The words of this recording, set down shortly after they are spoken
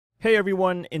Hey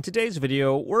everyone, in today's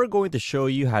video, we're going to show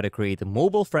you how to create a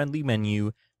mobile-friendly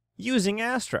menu using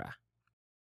Astra.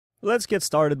 Let's get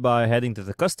started by heading to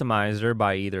the customizer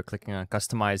by either clicking on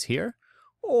Customize here,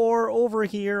 or over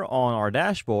here on our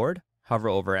dashboard, hover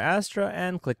over Astra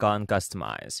and click on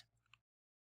Customize.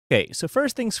 Okay, so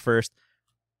first things first,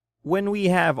 when we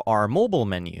have our mobile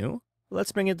menu,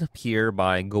 let's bring it up here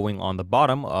by going on the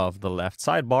bottom of the left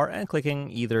sidebar and clicking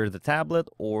either the tablet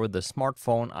or the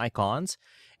smartphone icons.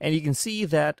 And you can see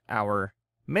that our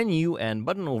menu and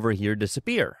button over here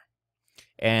disappear.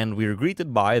 And we're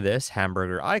greeted by this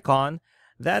hamburger icon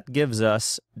that gives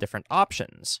us different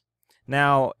options.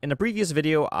 Now, in a previous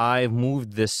video, I've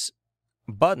moved this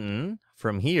button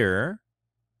from here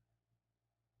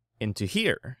into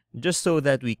here, just so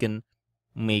that we can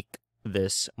make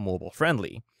this mobile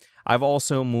friendly. I've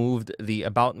also moved the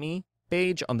About Me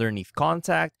page underneath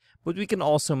Contact, but we can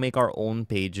also make our own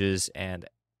pages and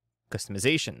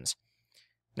customizations.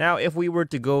 Now, if we were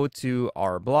to go to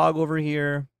our blog over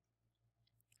here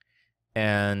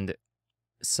and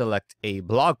select a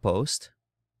blog post,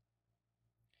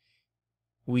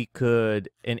 we could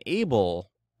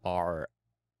enable our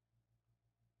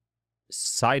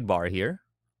sidebar here.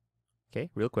 Okay,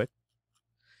 real quick.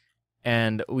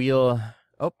 And we'll,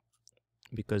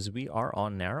 because we are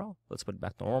on narrow, let's put it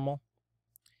back to normal.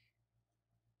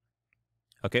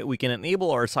 Okay, we can enable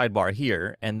our sidebar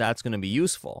here, and that's going to be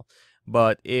useful.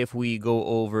 But if we go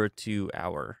over to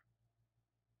our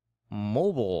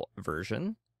mobile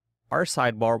version, our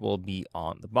sidebar will be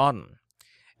on the bottom.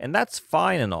 And that's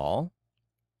fine and all.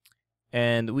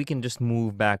 And we can just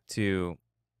move back to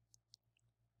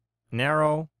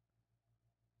narrow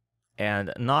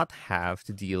and not have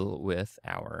to deal with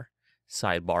our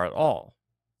sidebar at all.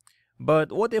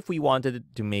 But what if we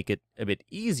wanted to make it a bit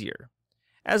easier?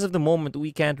 As of the moment,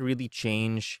 we can't really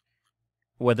change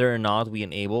whether or not we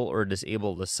enable or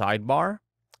disable the sidebar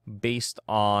based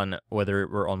on whether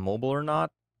we're on mobile or not.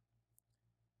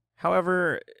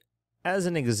 However, as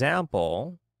an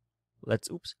example,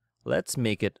 let's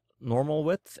make it normal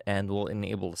width and we'll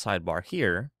enable the sidebar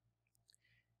here.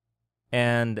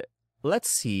 And let's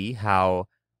see how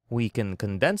we can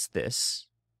condense this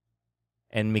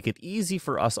and make it easy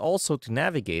for us also to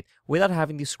navigate without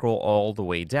having to scroll all the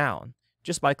way down,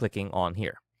 just by clicking on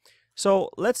here. So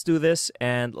let's do this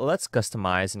and let's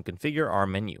customize and configure our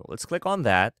menu. Let's click on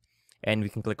that and we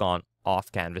can click on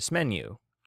Off Canvas Menu.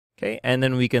 Okay, and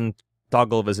then we can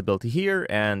toggle visibility here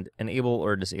and enable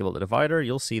or disable the divider.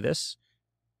 You'll see this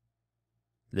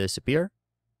disappear.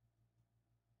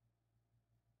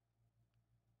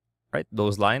 Right,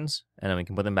 those lines, and then we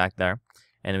can put them back there.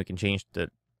 And we can change the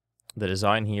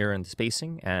design here and the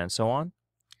spacing and so on.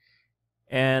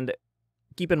 And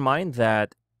keep in mind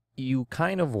that you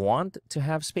kind of want to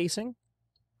have spacing,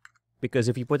 because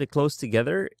if you put it close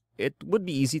together, it would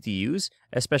be easy to use,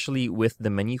 especially with the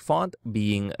menu font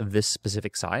being this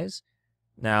specific size.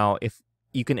 Now, if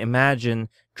you can imagine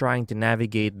trying to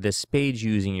navigate this page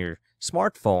using your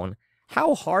smartphone,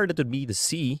 how hard it would be to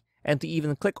see and to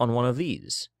even click on one of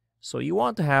these. So you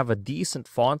want to have a decent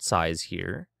font size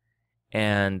here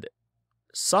and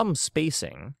some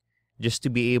spacing, just to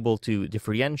be able to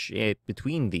differentiate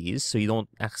between these so you don't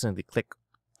accidentally click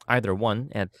either one.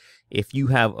 And if you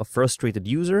have a frustrated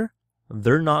user,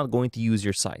 they're not going to use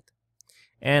your site.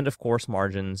 And of course,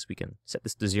 margins, we can set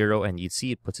this to 0 and you'd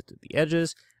see it puts it to the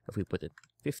edges. If we put it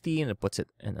 50 and it puts it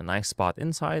in a nice spot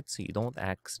inside so you don't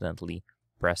accidentally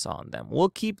press on them. We'll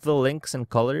keep the links and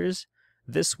colors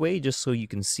this way just so you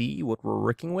can see what we're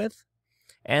working with.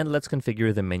 And let's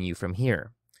configure the menu from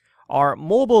here. Our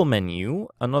mobile menu,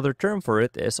 another term for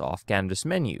it is Off Canvas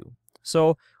Menu.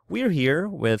 So we're here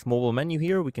with mobile menu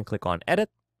here. We can click on Edit.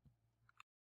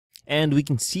 And we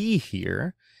can see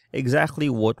here exactly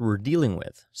what we're dealing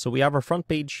with. So we have our front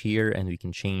page here and we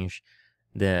can change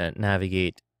the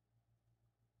navigate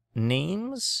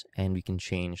names and we can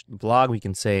change the blog. We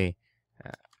can say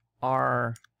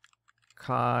archive.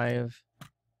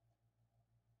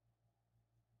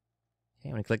 Okay,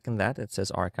 when I click on that, it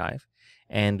says archive.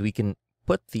 And we can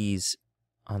put these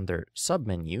under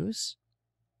submenus.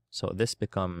 So this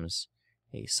becomes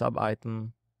a sub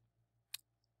item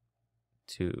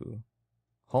to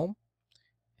home.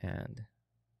 And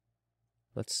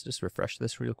let's just refresh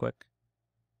this real quick.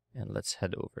 And let's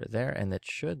head over there. And it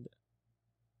should...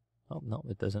 Oh, no,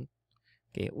 it doesn't.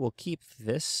 Okay, we'll keep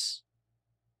this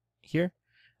here.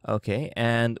 Okay,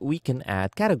 and we can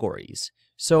add categories.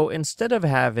 So instead of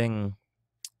having...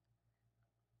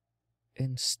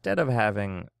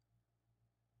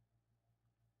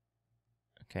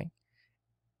 Okay.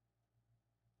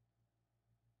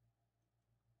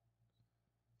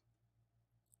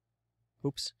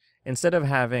 instead of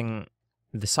having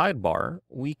the sidebar,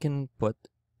 we can put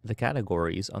the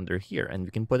categories under here, and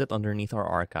we can put it underneath our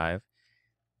archive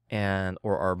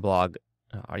or our blog,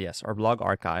 our blog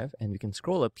archive, and we can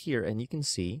scroll up here and you can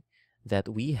see that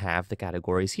we have the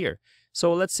categories here.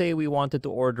 So let's say we wanted to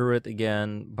order it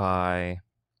again by,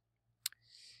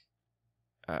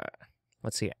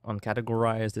 let's see,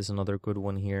 uncategorized is another good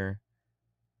one here.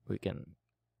 We can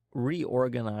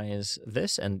reorganize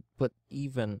this and put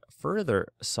even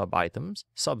further sub-items.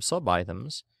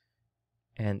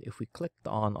 And if we clicked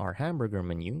on our hamburger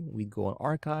menu, we'd go on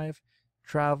archive,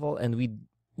 travel, and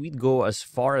we'd go as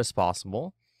far as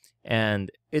possible,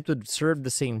 and it would serve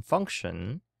the same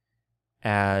function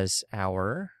as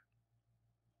our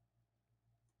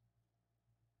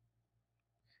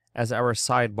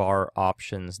sidebar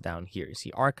options down here. You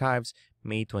see archives,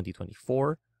 May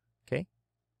 2024, okay?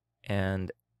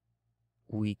 And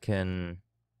we can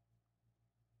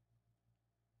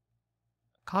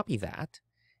copy that,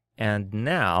 and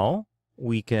now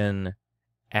we can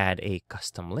add a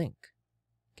custom link.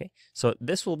 Okay, so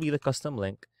this will be the custom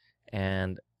link,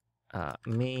 and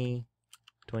May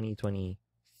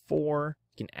 2024,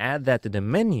 you can add that to the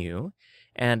menu,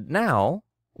 and now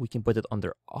we can put it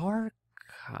under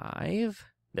archive.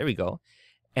 There we go.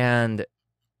 And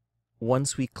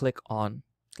once we click on,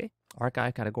 okay,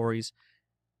 archive categories,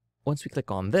 once we click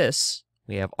on this,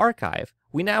 we have archive.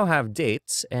 We now have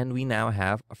dates, and we now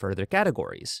have further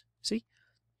categories. See?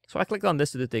 So I clicked on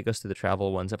this to take us to the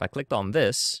travel ones. If I clicked on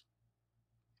this,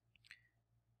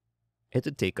 it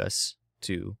would take us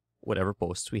to whatever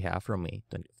posts we have from May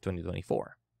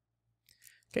 2024.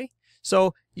 Okay?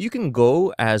 So you can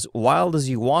go as wild as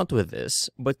you want with this,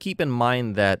 but keep in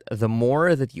mind that the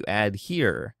more that you add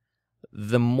here,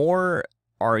 the more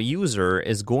our user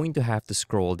is going to have to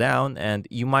scroll down, and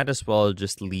you might as well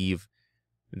just leave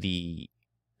the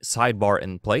sidebar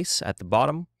in place at the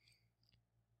bottom.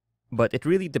 But it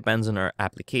really depends on our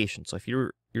application. So if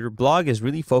your blog is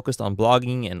really focused on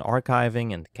blogging and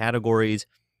archiving and categories,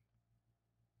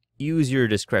 use your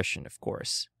discretion, of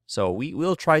course. So we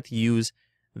will try to use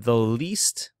the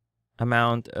least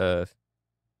amount of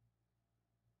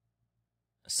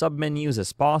submenus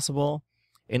as possible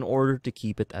in order to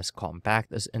keep it as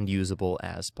compact and usable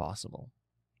as possible.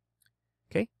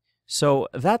 Okay, so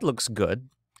that looks good.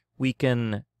 We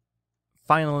can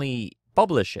finally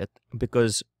publish it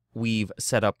because we've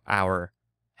set up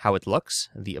how it looks,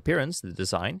 the appearance, the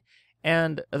design,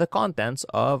 and the contents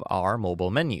of our mobile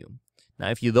menu. Now,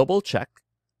 if you double check,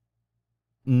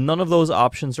 none of those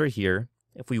options are here.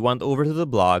 If we went over to the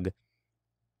blog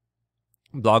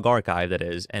archive, that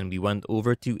is, and we went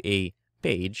over to a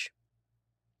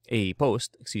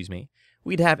post,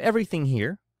 we'd have everything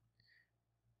here.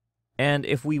 And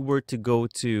if we were to go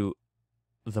to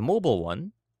the mobile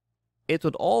one, it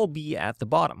would all be at the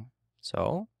bottom.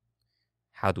 So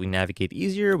how do we navigate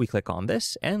easier? We click on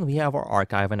this, and we have our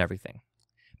archive and everything.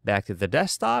 Back to the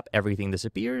desktop, everything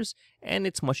disappears, and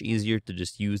it's much easier to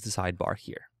just use the sidebar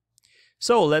here.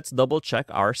 So let's double check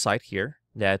our site here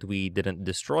that we didn't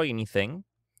destroy anything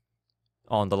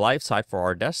on the live site for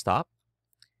our desktop.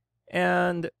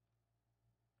 And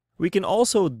we can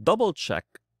also double check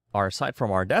our site from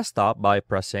our desktop by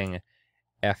pressing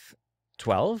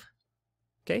F12.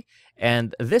 Okay,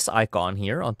 and this icon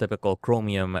here on typical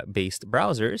Chromium-based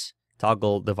browsers,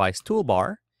 toggle device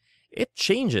toolbar, it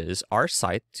changes our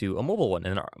site to a mobile one.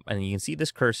 And you can see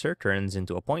this cursor turns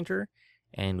into a pointer,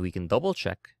 and we can double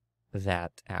check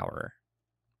that our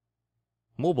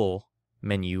mobile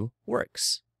menu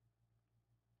works.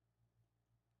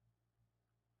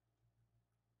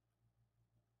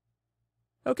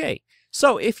 Okay,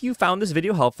 so if you found this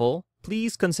video helpful,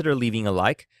 please consider leaving a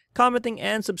like, commenting,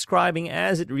 and subscribing,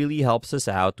 as it really helps us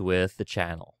out with the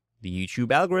channel. The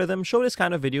YouTube algorithm shows this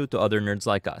kind of video to other nerds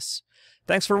like us.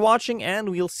 Thanks for watching, and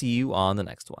we'll see you on the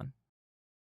next one.